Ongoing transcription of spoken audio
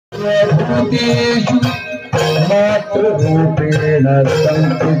सर्वभूतेषु मातृरूपेण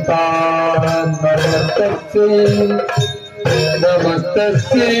संस्थिता नमस्तस्यै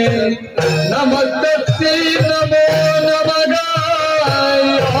नमस्तस्यै नमस्तस्यै नमो नमः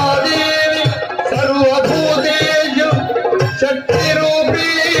या देवी सर्वभूतेषु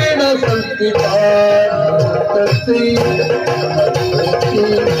शक्तिरूपेण संस्थिता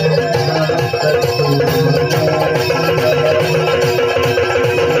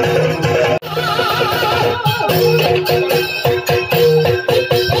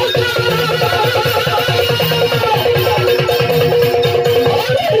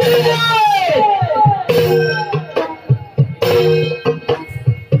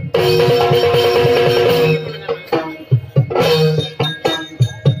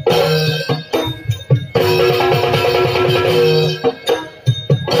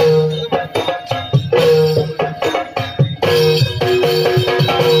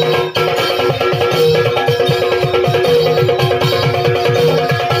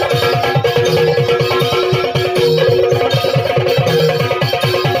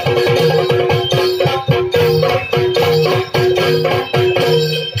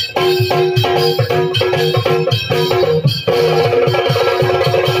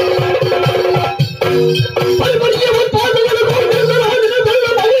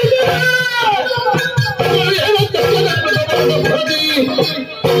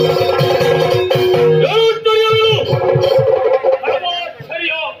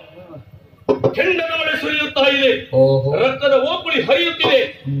ರಕ್ತದ ಓಕುಳಿ ಹರಿಯುತ್ತಿದೆ.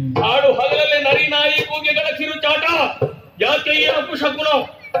 ಹಾಡು ಹಗಲಲ್ಲೇ ನರಿ ನಾಯಿ ಕೂಗೆಗಳ ಕಿರುಚಾಟ. ಯಾಕೆ ಈ ಅಪಶಕುನ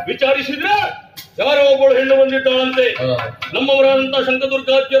ವಿಚಾರಿಸಿದ್ರೆ ಯಾರೋ ಒಬ್ಬಳು ಹೆಣ್ಣು ಬಂದಿದ್ದಾಳಂತೆ. ನಮ್ಮವರಾದಂತ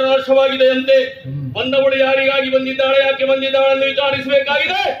ಶಂಕದುರ್ಗಾದ್ಯರ ನಾಶವಾಗಿದೆ ಅಂತೆ. ಬಂದವಳು ಯಾರಿಗಾಗಿ ಬಂದಿದ್ದಾಳೆ, ಯಾಕೆ ಬಂದಿದ್ದಾಳೆಂದು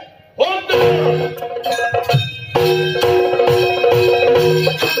ವಿಚಾರಿಸಬೇಕಾಗಿದೆ.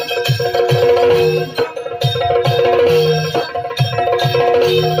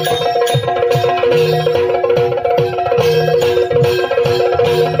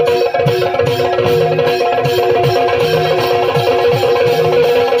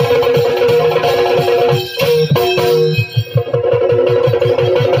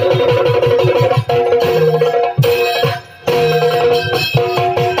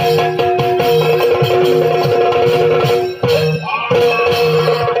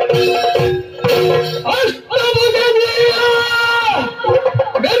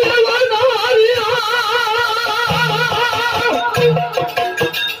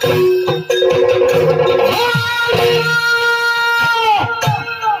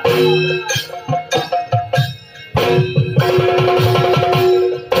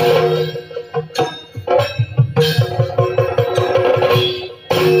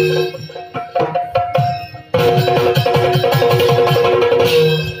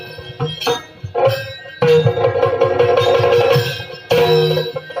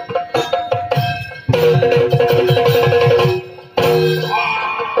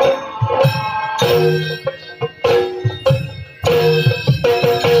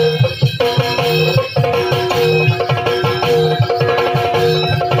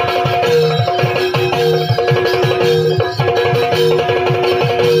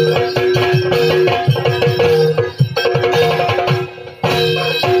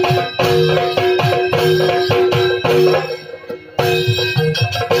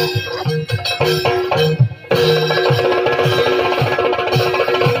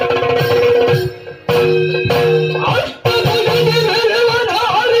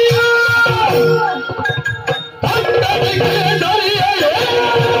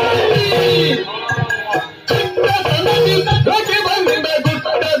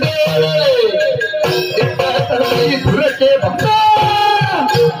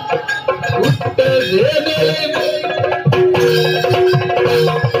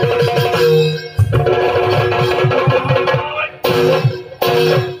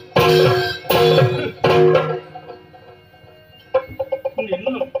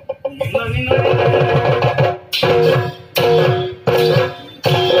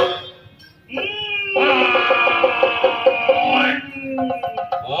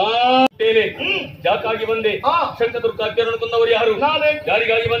 ಯಾಕಾಗಿ ಬಂದೆ? ಶಂಕದುರ್ಗಾದ್ಯರನ್ನು ಕೊಂದವರು ಯಾರು?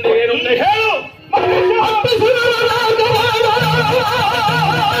 ಯಾರಿಗಾಗಿ ಬಂದೆ? ಏನು ಹೇಳು.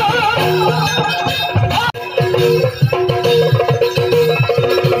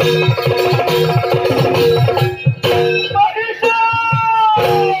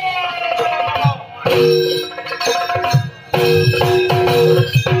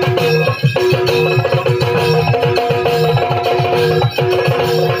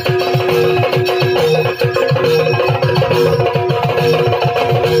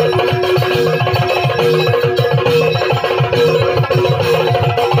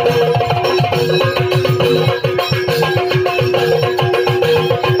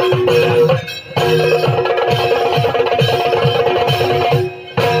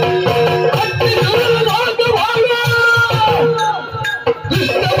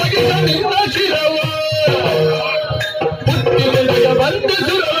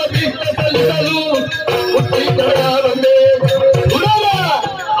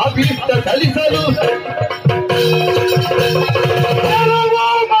 ಸಲ್ಲಿಸಲು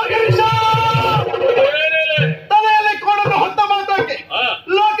ತಲೆಯಲ್ಲಿ ಕೋಣನ್ನು ಹೊತ್ತ ಮಾತ್ರಕ್ಕೆ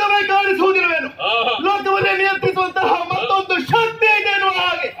ಲೋಕವೇ ಕಾಣಿಸುವುದಿಲ್ಲವೇನು? ಲೋಕವನ್ನೇ ನಿಯಂತ್ರಿಸುವಂತಹ ಮತ್ತೊಂದು ಶಕ್ತಿ ಇದೆ ಎನ್ನುವ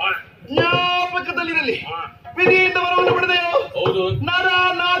ಹಾಗೆ ಜ್ಞಾಪಕದಲ್ಲಿರಲಿ. ವಿಧಿಯಿಂದ ವರವನ್ನು ಪಡೆದೆಯೋ? ನರ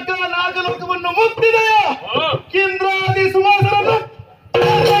ನಾಗ ನಾಗಲೋಕವನ್ನು ಮುಕ್ತಿದೆಯೋ? ಇಂದ್ರಾದಿ ಸುವಾಸರನ್ನು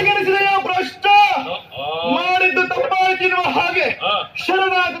ಗೆಣಿಸಿದೆಯೋ? ಭ್ರಷ್ಟ ಮಾಡಿದ್ದು ತಪ್ಪಾಯಿತು ಎನ್ನುವ ಹಾಗೆ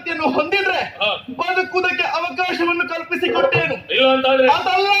ಶರಣಾಗತಿಯನ್ನು ಹೊಂದಿದ್ರೆ ಬದುಕುವುದಕ್ಕೆ ಅವಕಾಶವನ್ನು ಕಲ್ಪಿಸಿಕೊಟ್ಟೇನು.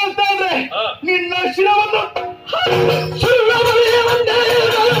 ಅದಲ್ಲ ಅಂತಾದ್ರೆ ನಿನ್ನ ಶಿರವನ್ನು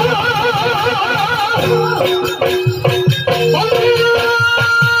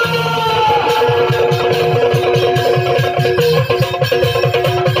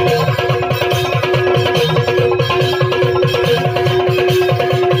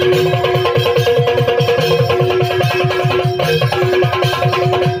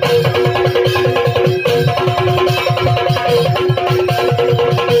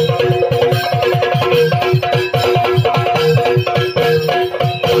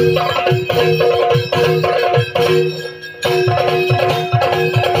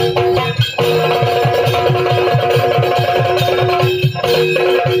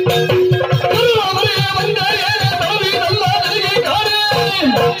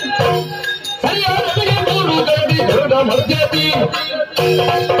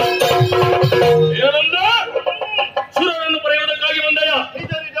ಸುರರನ್ನು ಪಡೆಯುವುದಕ್ಕಾಗಿ ಬಂದಯ?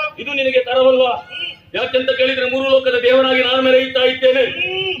 ಇದು ನಿನಗೆ ತರವಲ್ವಾ? ಯಾಕೆಂತ ಕೇಳಿದ್ರೆ ಮೂರು ಲೋಕದ ದೇವನಾಗಿ ನಾನು ಮೆರೆಯುತ್ತಾ ಇದ್ದೇನೆ.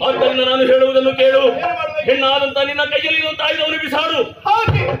 ಆದ್ದರಿಂದ ನಾನು ಹೇಳುವುದನ್ನು ಕೇಳು. ಹೆಣ್ಣಾದಂತ ನಿನ್ನ ಕೈಯಲ್ಲಿರುವಂತ ಆಯುಧವನ್ನು ಬಿಸಾಡು.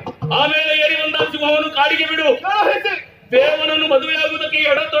 ಆಮೇಲೆ ಏರಿ ಬಂದ ಸಿಂಹವನ್ನು ಕಾಡಿಗೆ ಬಿಡು. ದೇವನನ್ನು ಮದುವೆಯಾಗುವುದಕ್ಕೆ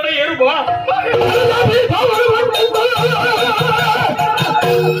ಎಡತೊಡೆ ಏರು ಬಾ.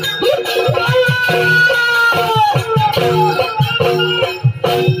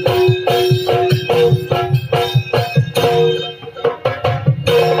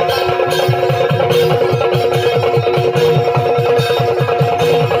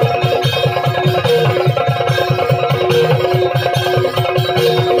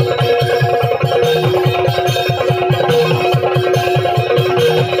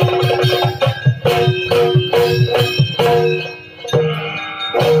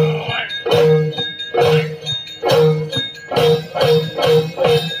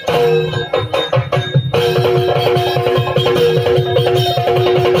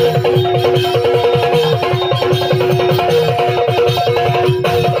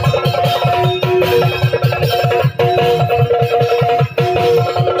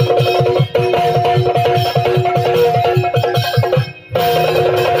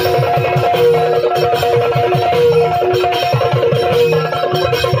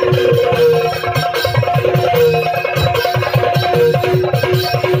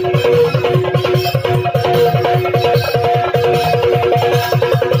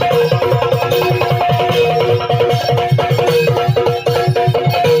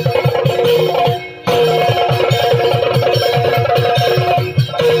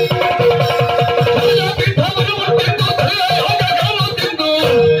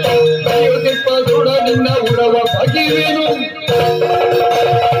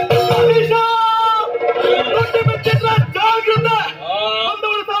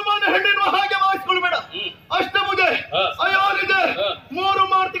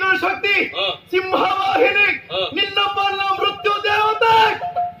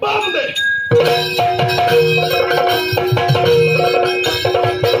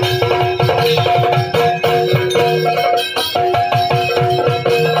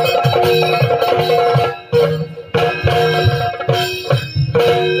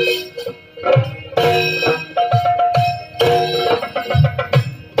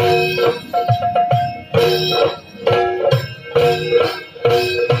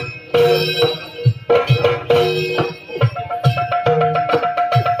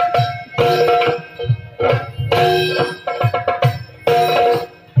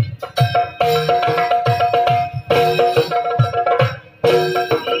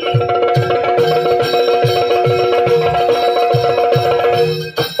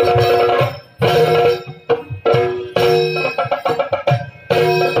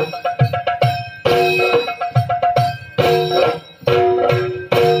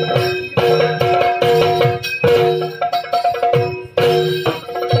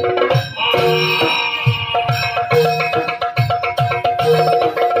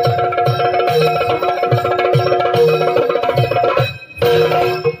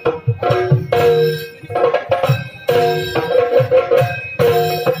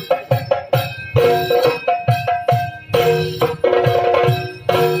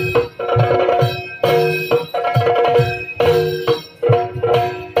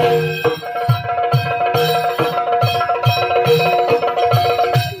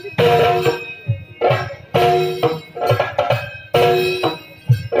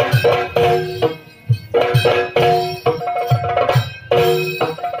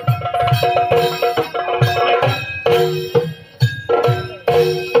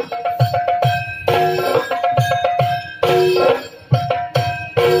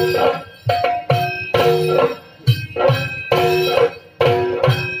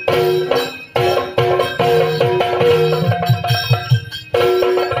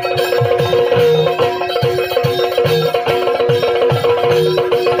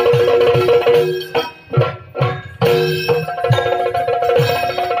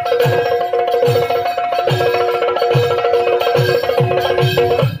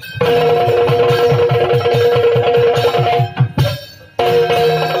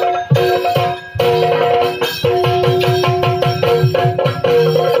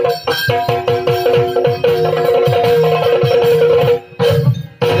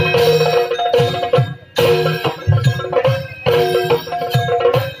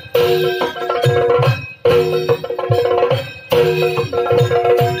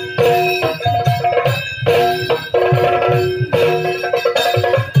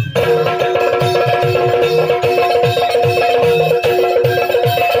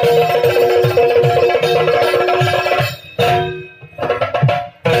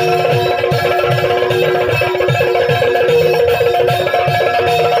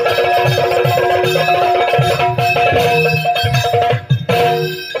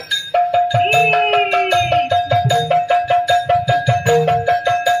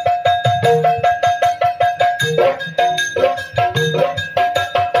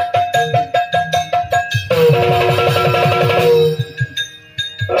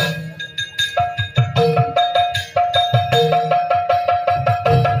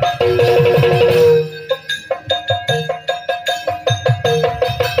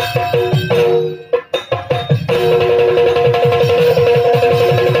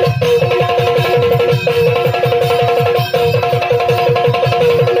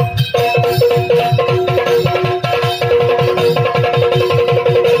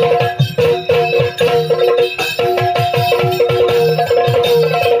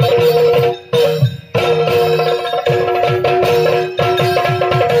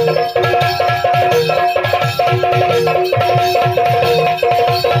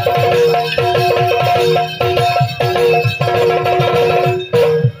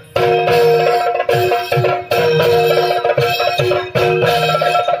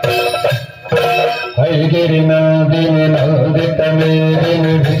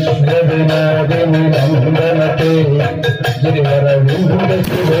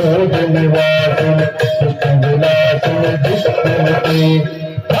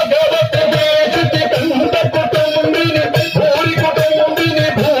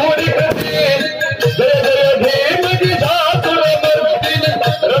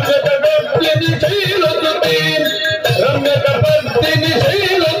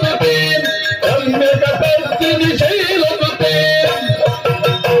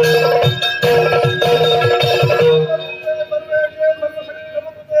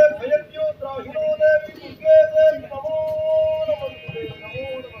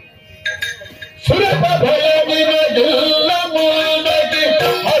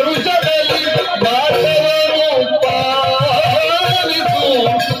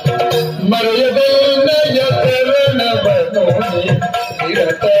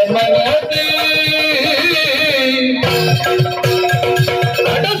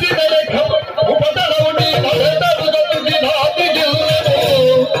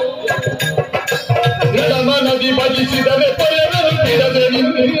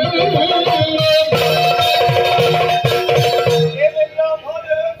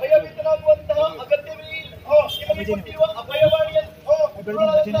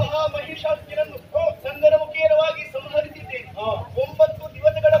 ಮಹಿಷಾಸುರನನ್ನು ಚಂದನಮುಖೇನವಾಗಿ ಸಂಹರಿಸಿದ್ದೇನೆ. 9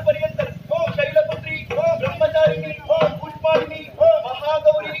 ದಿವಸಗಳ ಪರ್ಯಂತ ಶೈಲಪುತ್ರಿ, ಬ್ರಹ್ಮಚಾರಿಣಿ, ಪುಷ್ಪಾಣಿನಿ,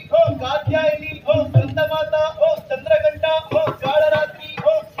 ಮಹಾಗೌರಿ, ಕಾತ್ಯಾಯಿನಿ, ಸ್ಕಂದಮಾತಾ, ಚಂದ್ರಘಂಟ, ಕಾಳರಾತ್ರಿ,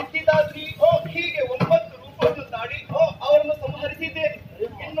 ಸಿದ್ಧಿದಾತ್ರಿ, ಹೀಗೆ 9 ರೂಪವನ್ನು ತಾಡಿ ಅವರನ್ನು ಸಂಹರಿಸಿದ್ದೇನೆ.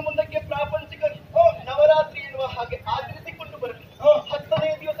 ಇನ್ನು ಮುಂದಕ್ಕೆ ಪ್ರಾಪಂಚಿಕ ನವರಾತ್ರಿ ಎನ್ನುವ ಹಾಗೆ ಆಚರಿಸಿಕೊಂಡು ಬರಲಿ.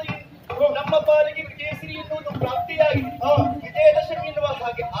 10ನೇ ದಿವಸ ನಮ್ಮ ಪಾಲಿಗೆ ವಿಜಯಶ್ರೀ ಎನ್ನುವುದು ಪ್ರಾಪ್ತಿಯಾಗಿದೆ. ವಿಜಯದಶಮಿ ಎನ್ನುವ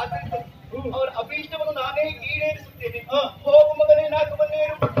ಹಾಗೆ ಆಚರಿಸಲಿ. ಅವರ ಅಭೀಷ್ಟವನ್ನು ನಾನೇ ಈಡೇರಿಸುತ್ತೇನೆ. ಹೋಗು ಮಗನೇ,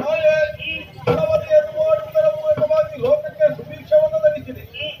 ನಾಗವನ್ನೇರು. ಮಾಡುವುದರ ಮೂಲಕವಾಗಿ ಲೋಕಕ್ಕೆ ಸುಭಿಕ್ಷವನ್ನು ಒದಗಿಸಿದೆ.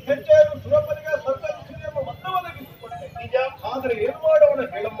 ಹೆಚ್ಚೇನು ಸುರಪರಿಗೆ ಸರ್ಕಾರಿ ಮತ್ತೆ ಒದಗಿಸಿಕೊಟ್ಟೆ. ನಿಜ. ಆದರೆ ಏನು ಮಾಡೋಣ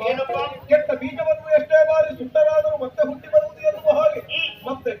ಹೇಳಮ್ಮ? ಏನಪ್ಪ? ಕೆಟ್ಟ ಬೀಜವನ್ನು ಎಷ್ಟೇ ಬಾರಿ ಸುಟ್ಟರಾದರೂ ಮತ್ತೆ ಹುಟ್ಟಿ